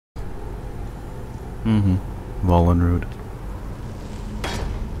Mm-hmm. Vollenrude.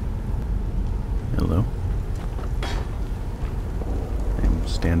 Hello. I'm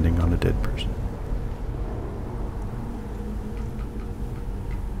standing on a dead person.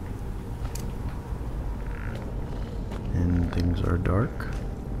 And things are dark.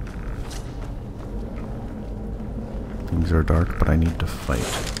 Things are dark, but I need to fight.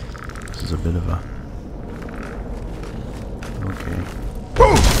 This is a bit of a... Okay.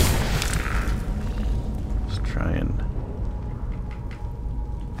 Let's try and...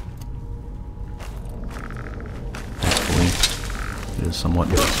 Hopefully, it is somewhat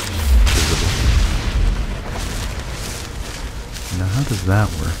visible. Now, how does that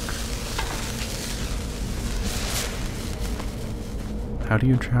work? How do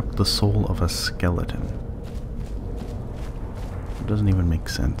you trap the soul of a skeleton? It doesn't even make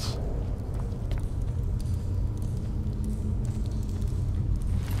sense.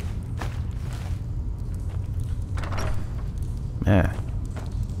 Yeah.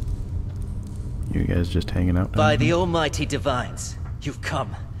 You guys just hanging out down By here? the almighty divines, you've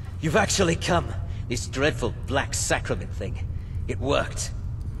come. You've actually come. This dreadful black sacrament thing. It worked.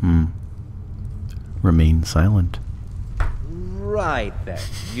 Remain silent. Right then.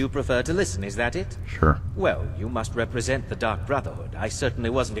 You prefer to listen, is that it? Sure. Well, you must represent the Dark Brotherhood. I certainly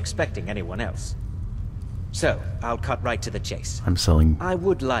wasn't expecting anyone else. So, I'll cut right to the chase. I'm selling I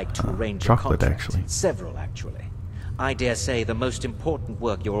would like to arrange chocolate, a contract. actually. Several, actually. I dare say the most important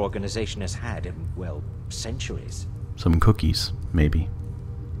work your organization has had in, well, centuries. some cookies, maybe.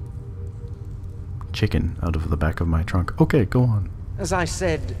 Chicken out of the back of my trunk. Okay, go on. As I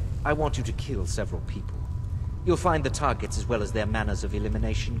said, I want you to kill several people. You'll find the targets as well as their manners of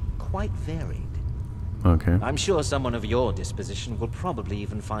elimination quite varied. Okay. I'm sure someone of your disposition will probably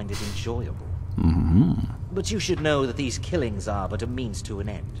even find it enjoyable. But you should know that these killings are but a means to an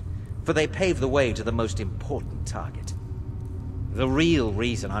end, for they pave the way to the most important target. The real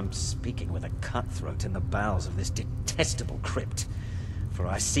reason I'm speaking with a cutthroat in the bowels of this detestable crypt, for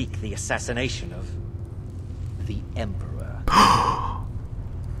I seek the assassination of the Emperor.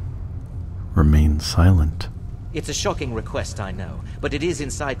 Remain silent. It's a shocking request, I know, but it is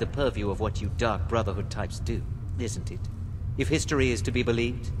inside the purview of what you Dark Brotherhood types do, isn't it? If history is to be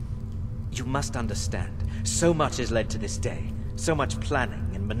believed, you must understand, so much has led to this day, so much planning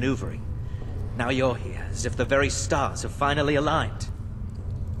and maneuvering. Now you're here, as if the very stars have finally aligned.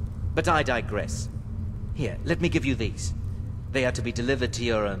 But I digress. Here, let me give you these. They are to be delivered to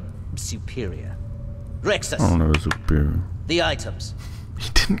your, superior. Rexus! Oh no, superior. The items. He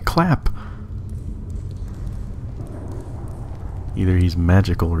didn't clap. Either he's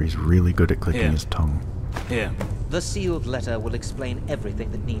magical or he's really good at clicking his tongue. Here. The sealed letter will explain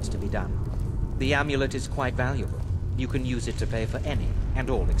everything that needs to be done. The amulet is quite valuable. You can use it to pay for any and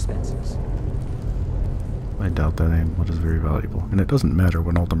all expenses. I doubt that amulet is very valuable. And it doesn't matter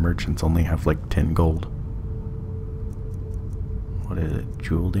when all the merchants only have like 10 gold. What is it?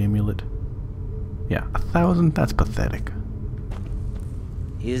 Jeweled amulet? Yeah, 1,000? That's pathetic.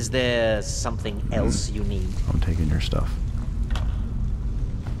 Is there something else you need? I'm taking your stuff.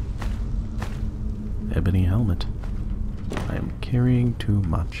 Ebony helmet. I am carrying too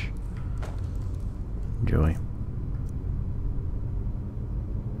much. Joy.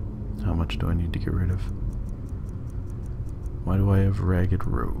 How much do I need to get rid of? Why do I have ragged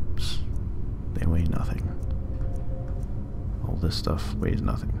robes? They weigh nothing. All this stuff weighs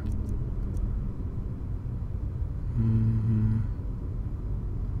nothing.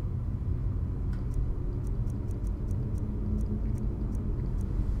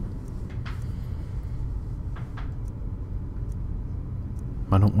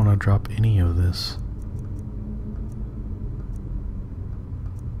 I don't want to drop any of this.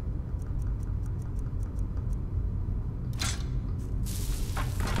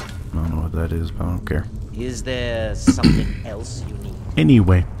 I don't know what that is, but I don't care. Is there something else you need?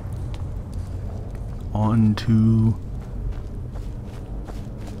 Anyway, on to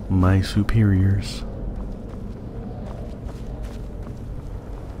my superiors.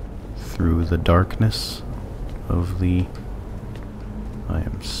 Through the darkness of the... I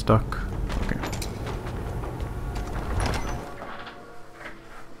am stuck. Okay.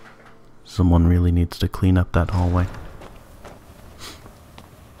 Someone really needs to clean up that hallway.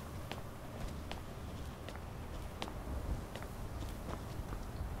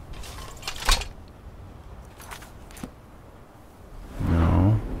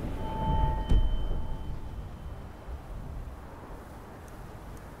 No.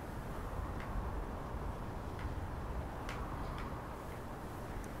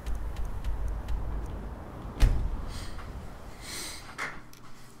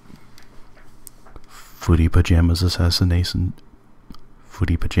 Footy pajamas assassination.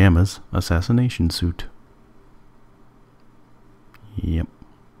 Footy pajamas assassination suit. Yep.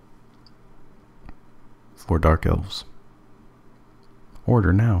 For dark elves.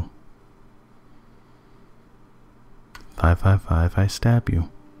 Order now. 555, I stab you.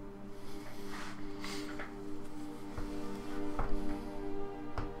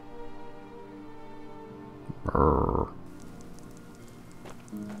 Brrr.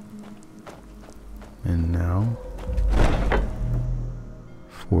 And now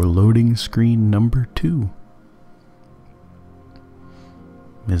for loading screen number 2.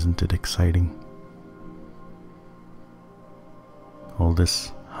 Isn't it exciting? All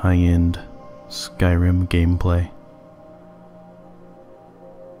this high-end Skyrim gameplay.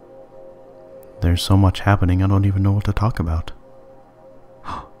 There's so much happening I don't even know what to talk about.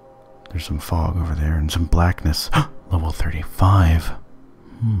 There's some fog over there and some blackness. Level 35.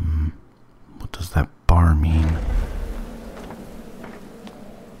 What does that bar mean?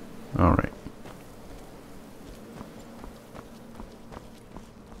 Alright.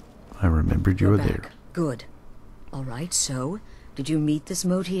 I remembered you were there. Good. Alright, so, did you meet this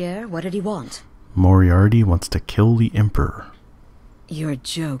Motier? What did he want? Moriarty wants to kill the Emperor. You're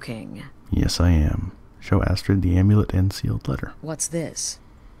joking. Yes, I am. Show Astrid the amulet and sealed letter. What's this?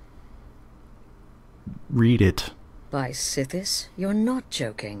 Read it. By Sithis, you're not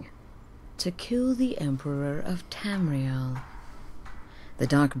joking. To kill the Emperor of Tamriel. The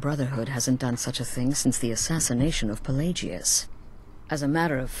Dark Brotherhood hasn't done such a thing since the assassination of Pelagius. As a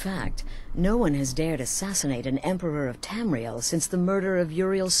matter of fact, no one has dared assassinate an Emperor of Tamriel since the murder of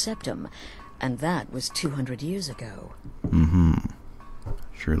Uriel Septim, and that was 200 years ago.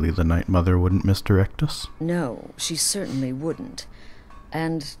 Surely the Night Mother wouldn't misdirect us? No, she certainly wouldn't.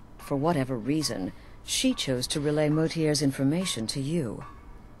 And, for whatever reason, she chose to relay Motier's information to you.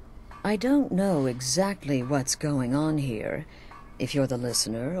 I don't know exactly what's going on here, if you're the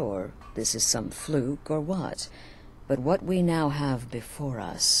listener, or this is some fluke, or what. But what we now have before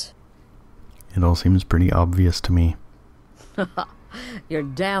us... It all seems pretty obvious to me. You're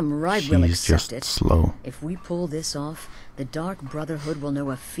damn right we'll accept it. She's just slow. If we pull this off, the Dark Brotherhood will know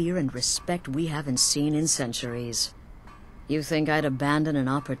a fear and respect we haven't seen in centuries. You think I'd abandon an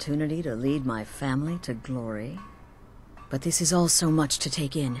opportunity to lead my family to glory? But this is all so much to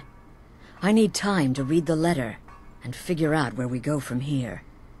take in. I need time to read the letter and figure out where we go from here.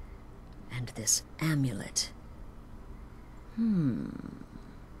 And this amulet...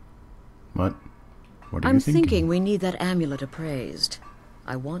 What? What are I'm you thinking? thinking we need that amulet appraised.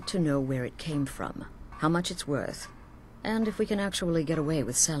 I want to know where it came from, how much it's worth, and if we can actually get away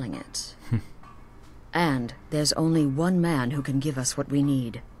with selling it. And there's only one man who can give us what we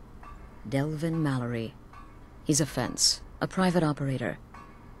need. Delvin Mallory. He's a fence, a private operator.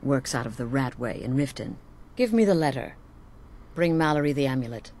 Works out of the Ratway in Riften. Give me the letter. Bring Mallory the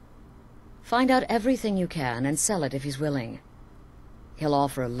amulet. Find out everything you can and sell it if he's willing. He'll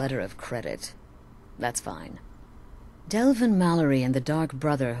offer a letter of credit. That's fine. Delvin Mallory and the Dark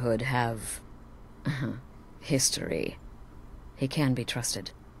Brotherhood have... history. He can be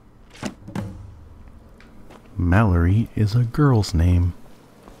trusted. Mallory is a girl's name.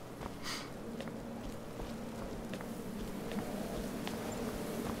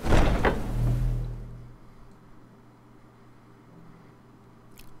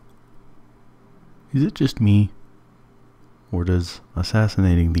 Is it just me? Or does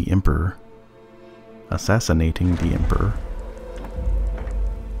assassinating the Emperor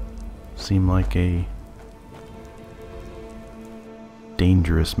seem like a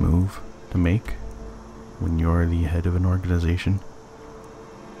dangerous move to make when you're the head of an organization,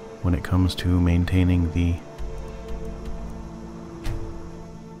 when it comes to maintaining the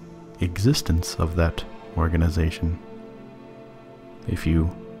existence of that organization? If you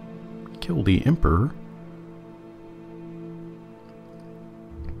kill the Emperor,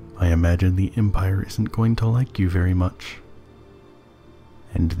 I imagine the Empire isn't going to like you very much.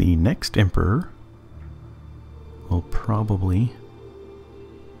 And the next Emperor will probably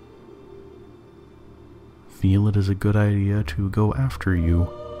feel it is a good idea to go after you.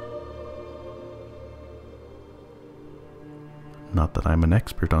 Not that I'm an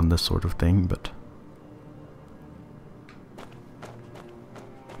expert on this sort of thing, but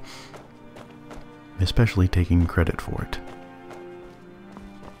especially taking credit for it.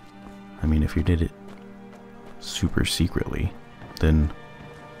 I mean, if you did it super secretly, then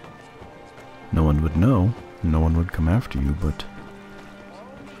no one would know, no one would come after you, but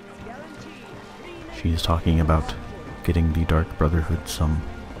she's talking about getting the Dark Brotherhood some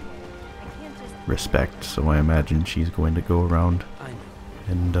respect, so I imagine she's going to go around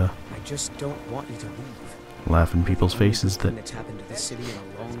and I just don't want you to leave. laugh in people's faces that It's happened to this city in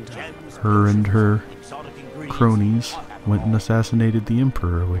a long time. her and her cronies went and assassinated the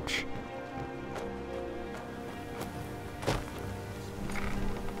Emperor, which...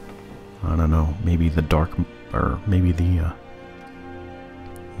 I don't know, maybe the maybe the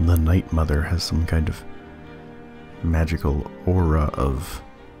Night Mother has some kind of magical aura of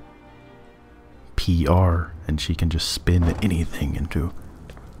PR, and she can just spin anything into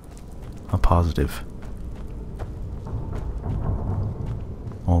a positive.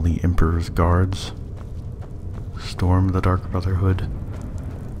 All the Emperor's guards storm the Dark Brotherhood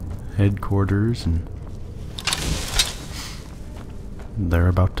headquarters, and they're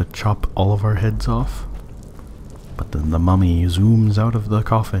about to chop all of our heads off. But then the mummy zooms out of the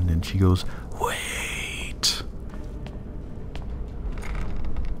coffin and she goes, "Wait!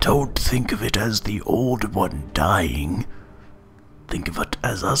 Don't think of it as the old one dying. Think of it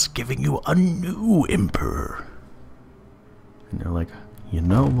as us giving you a new emperor." And they're like, "You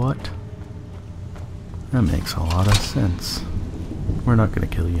know what? That makes a lot of sense. We're not gonna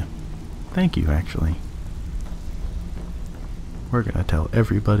kill you. Thank you, actually. We're gonna tell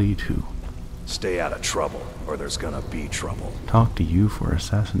everybody to Stay out of trouble, or there's gonna be trouble. talk to you for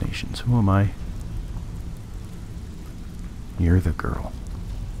assassinations. Who am I? You're the girl."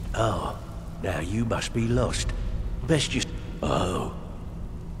 Oh, now you must be lost. Best just... Oh,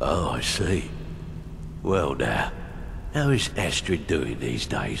 I see. Well now, how is Astrid doing these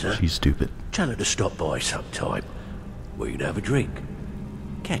days, huh? She's stupid. Tell her to stop by sometime. We can have a drink.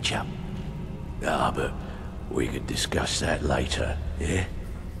 Catch up. Ah, but we can discuss that later, yeah?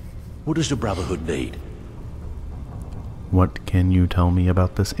 What does the Brotherhood need? What can you tell me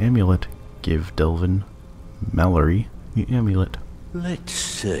about this amulet? Give Delvin Mallory the amulet. Let's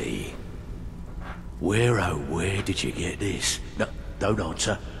see. Where did you get this? No, don't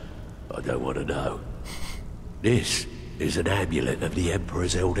answer. I don't want to know. This is an amulet of the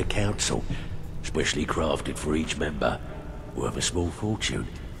Emperor's Elder Council, specially crafted for each member, worth a small fortune.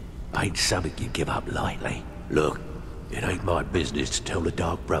 Ain't something you give up lightly. Look, it ain't my business to tell the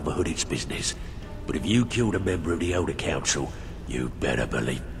Dark Brotherhood its business, but if you killed a member of the Elder Council, you better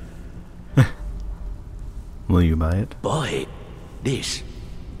believe... Will you buy it? Buy it? This?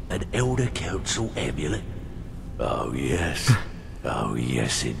 An Elder Council amulet? Oh yes. Oh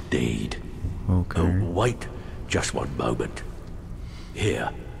yes indeed. Okay. Oh, wait just one moment.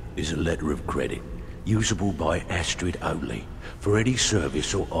 Here is a letter of credit, usable by Astrid only, for any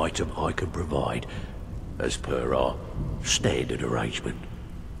service or item I can provide, as per our standard arrangement.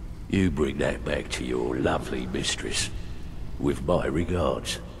 You bring that back to your lovely mistress, with my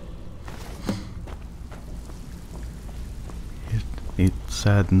regards. It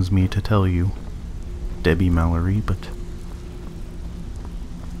saddens me to tell you, Debbie Mallory, but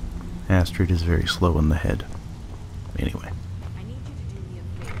Astrid is very slow in the head. Anyway. I need you to do me a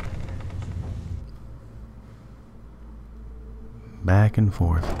favor. Back and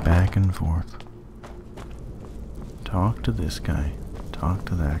forth, back and forth. Talk to this guy, talk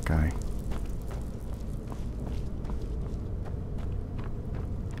to that guy.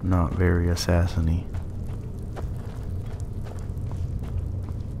 Not very assassiny.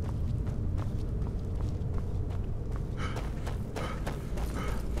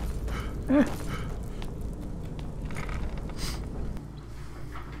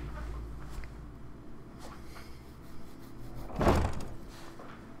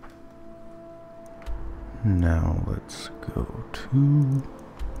 Now let's go to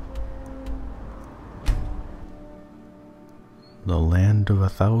the land of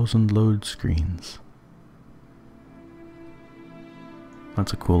 1,000 load screens.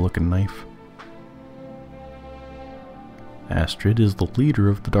 That's a cool looking knife. Astrid is the leader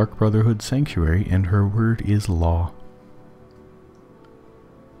of the Dark Brotherhood Sanctuary, and her word is law.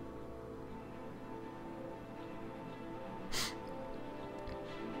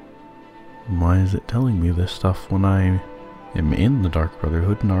 Why is it telling me this stuff when I am in the Dark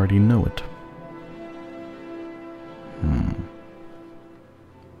Brotherhood and already know it?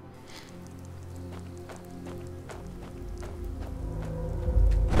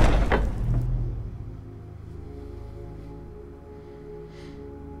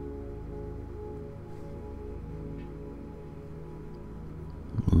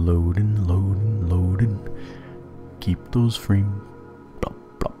 Loading, loading, loading. Keep those frames. Plop,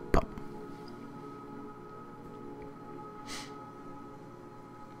 plop, plop.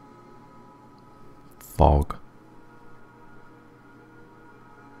 Fog.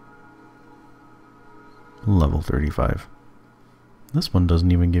 Level 35. This one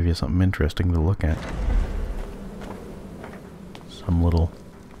doesn't even give you something interesting to look at. some little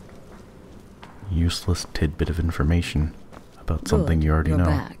useless tidbit of information about something you already You're know.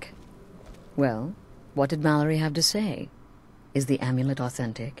 Back. Well, what did Mallory have to say? Is the amulet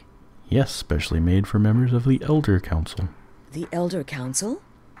authentic? Yes, specially made for members of the Elder Council. The Elder Council?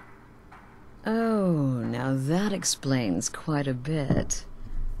 Oh, now that explains quite a bit.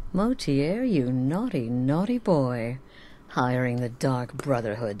 Motier, you naughty, naughty boy. Hiring the Dark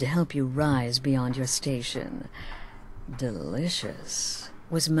Brotherhood to help you rise beyond your station. Delicious.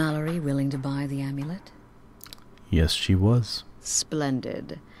 Was Mallory willing to buy the amulet? Yes, she was.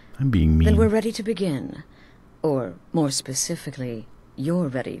 Splendid. I'm being mean. Then we're ready to begin. Or, more specifically, you're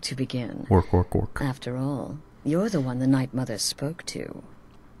ready to begin. Work, work, work. After all, you're the one the Night Mother spoke to.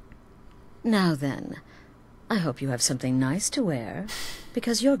 Now then, I hope you have something nice to wear,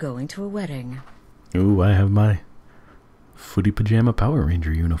 because you're going to a wedding. Ooh, I have my footy pajama Power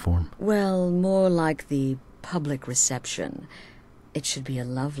Ranger uniform. Well, more like the public reception. It should be a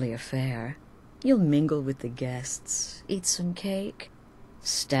lovely affair. You'll mingle with the guests, eat some cake,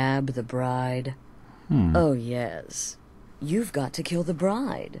 stab the bride. Oh yes, you've got to kill the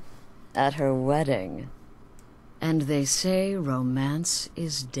bride at her wedding. And they say romance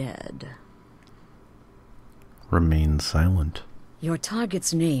is dead. Remain silent. Your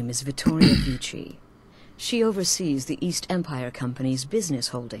target's name is Vittoria Vici. She oversees the East Empire Company's business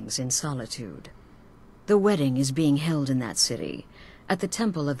holdings in Solitude. The wedding is being held in that city, at the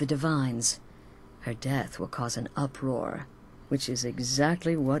Temple of the Divines. Her death will cause an uproar, which is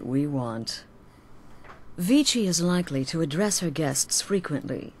exactly what we want. Vici is likely to address her guests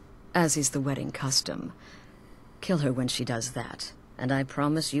frequently, as is the wedding custom. Kill her when she does that, and I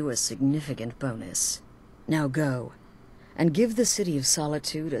promise you a significant bonus. Now go, and give the City of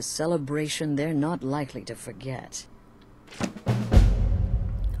Solitude a celebration they're not likely to forget.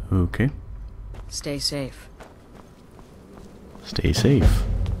 Okay. Stay safe. Stay safe.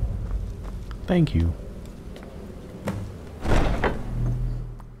 Thank you.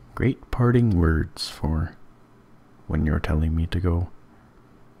 Great parting words for when you're telling me to go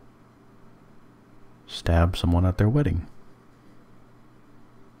stab someone at their wedding.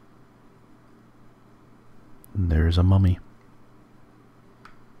 There's a mummy.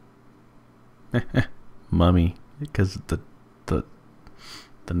 Mummy, because the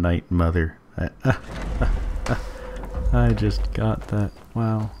Night Mother. I just got that.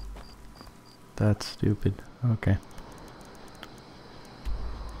 Wow. That's stupid. Okay.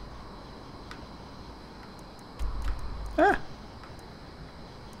 That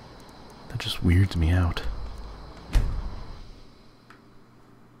just weirds me out.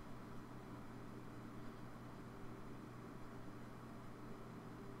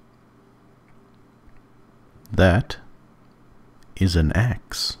 That is an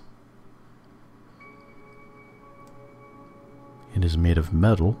axe. It is made of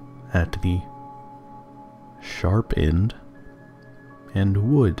metal at the sharp end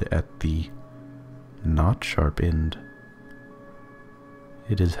and wood at the not sharp end.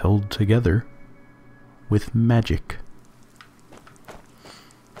 It is held together with magic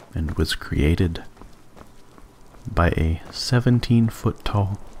and was created by a 17-foot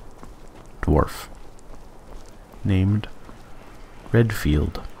tall dwarf named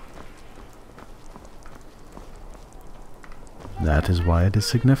Redfield. That is why it is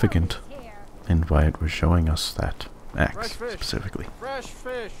significant, and why it was showing us that axe specifically. Fresh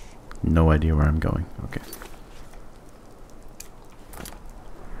fish. No idea where I'm going. Okay.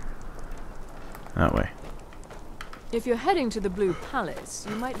 That way. If you're heading to the Blue Palace,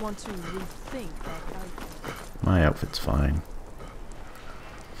 you might want to rethink that outfit. My outfit's fine.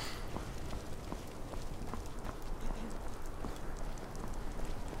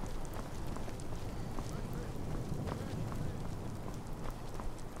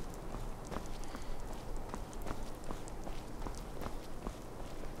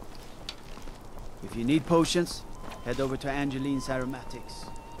 If you need potions, head over to Angeline's Aromatics.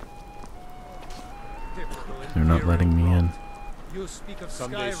 They're not letting me in. You speak of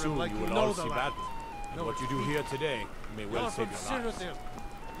Someday Skyrim soon like you you will know all the see land. battle. And what you do here today may well You're save from your lives. Cyrodiil.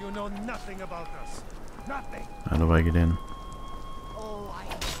 You know nothing about us. Nothing. How do I get in?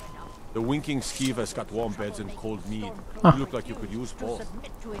 The winking skeever's got warm beds and cold mead. Huh. You look like you could use both.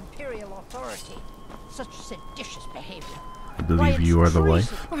 Submit to imperial authority. Such seditious behavior. I believe you are the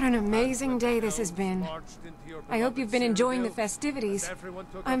wife. What an amazing day this has been. I hope you've been enjoying the festivities.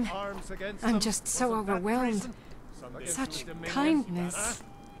 I'm just so overwhelmed. Such kindness.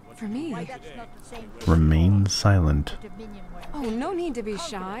 For me. Remain silent. Oh, no need to be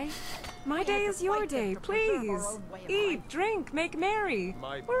shy. My day is your day, please. Eat, drink, make merry.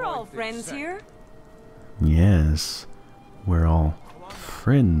 We're all friends here. Yes. we're all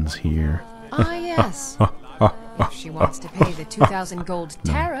friends here. Ah, yes. If she wants to pay the 2,000 gold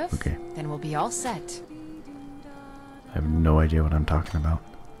tariff, okay. then we'll be all set. I have no idea what I'm talking about.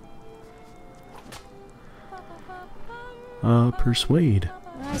 Persuade.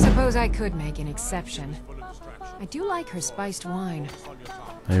 I suppose I could make an exception. I do like her spiced wine.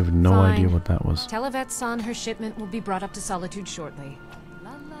 I have no Fine. idea what that was. Tell Yvette's-san her shipment will be brought up to Solitude shortly.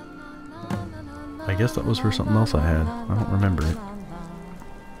 I guess that was for something else I had. I don't remember it.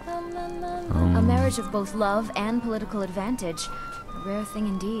 A marriage of both love and political advantage. A rare thing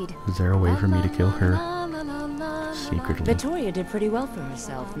indeed. Is there a way for me to kill her secretly? Victoria did pretty well for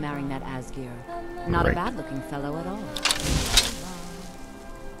herself, marrying that Asgear. Not Right. a bad-looking fellow at all.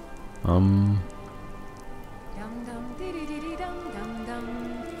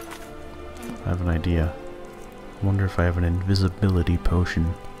 I have an idea. I wonder if I have an invisibility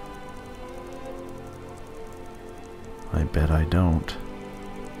potion. I bet I don't.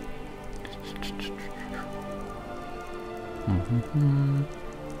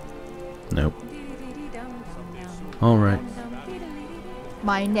 Nope. Alright.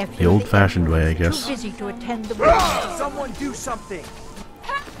 My nephew. The old-fashioned way, I guess. Too busy to attend the wedding. Someone do something!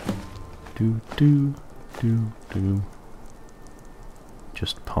 Do.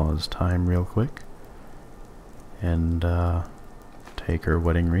 Just pause time real quick. And, take her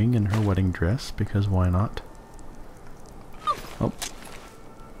wedding ring and her wedding dress, because why not? Oh.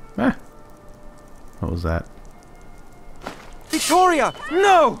 Ah! What was that? Victoria!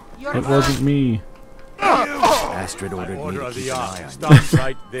 No! It wasn't me. Astrid ordered me to keep an eye on Stop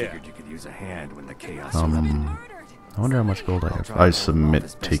right there. Figured you could use a hand when the chaos I wonder how much gold I have. I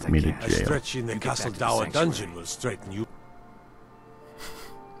submit, take me to A jail. stretch in the Castle Dower dungeon will straighten you.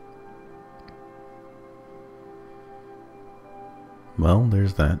 Well,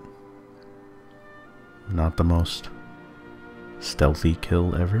 there's that. Not the most stealthy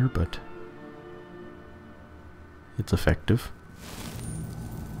kill ever, but it's effective.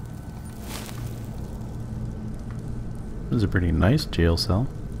 This is a pretty nice jail cell.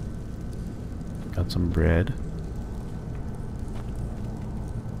 Got some bread.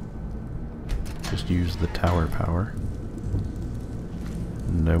 Just use the tower power.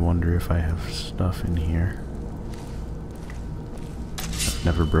 And I wonder if I have stuff in here. I've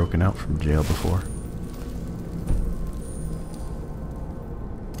never broken out from jail before.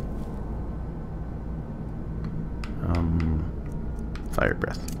 Fire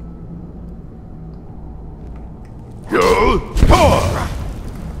breath.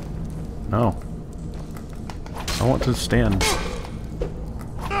 No. I want to stand.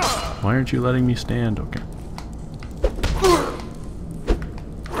 Why aren't you letting me stand? Okay.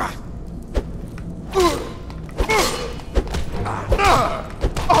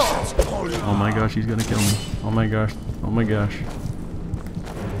 Oh my gosh, he's gonna kill me. Oh my gosh. Oh my gosh.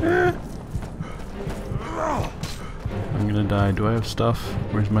 I'm gonna die. Do I have stuff?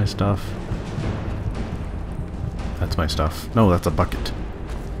 Where's my stuff? That's my stuff. No, that's a bucket.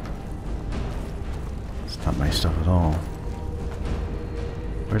 It's not my stuff at all.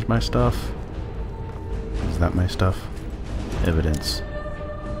 Where's my stuff? Is that my stuff? Evidence.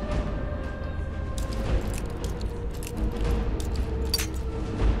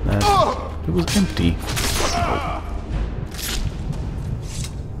 It was empty.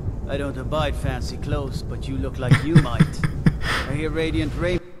 I don't abide fancy clothes, but you look like you might. I hear radiant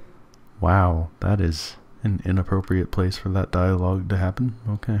rain. Wow, that is an inappropriate place for that dialogue to happen.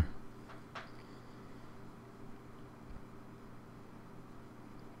 Okay.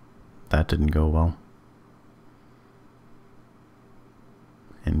 That didn't go well.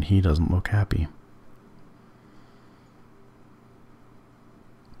 And he doesn't look happy.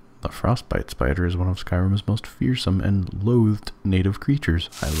 The frostbite spider is one of Skyrim's most fearsome and loathed native creatures.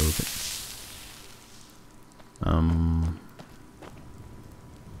 I loathe it.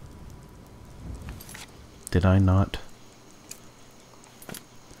 Did I not?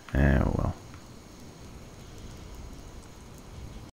 Oh well.